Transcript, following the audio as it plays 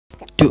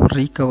To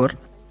recover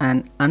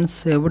an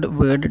unsaved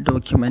Word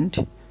document,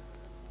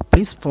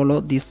 please follow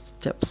these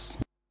steps.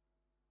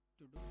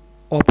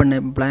 Open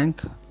a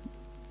blank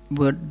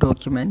Word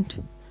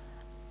document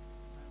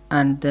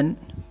and then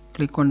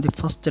click on the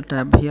first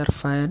tab here,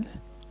 File.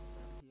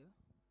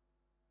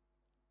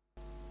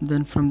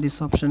 Then from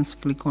these options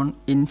click on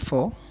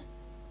Info.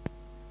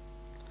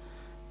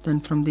 Then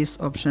from these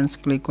options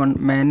click on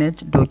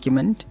Manage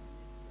Document.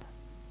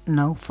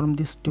 Now from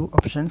these two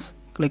options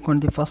click on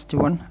the first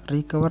one,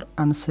 Recover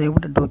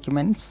Unsaved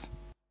Documents.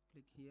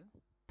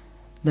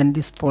 Then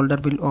this folder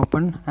will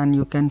open and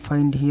you can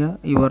find here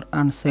your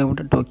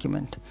unsaved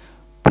document.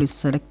 Please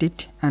select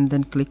it and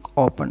then click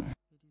Open.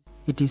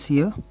 It is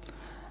here,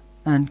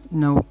 and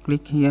now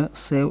click here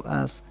Save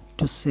As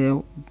to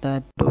save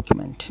that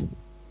document.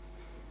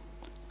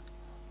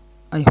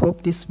 I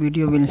hope this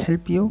video will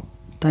help you.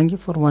 Thank you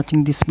for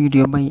watching this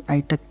video by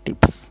iTech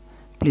Tips.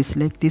 Please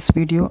like this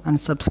video and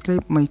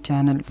subscribe my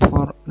channel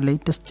for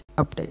latest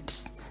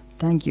updates.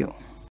 Thank you.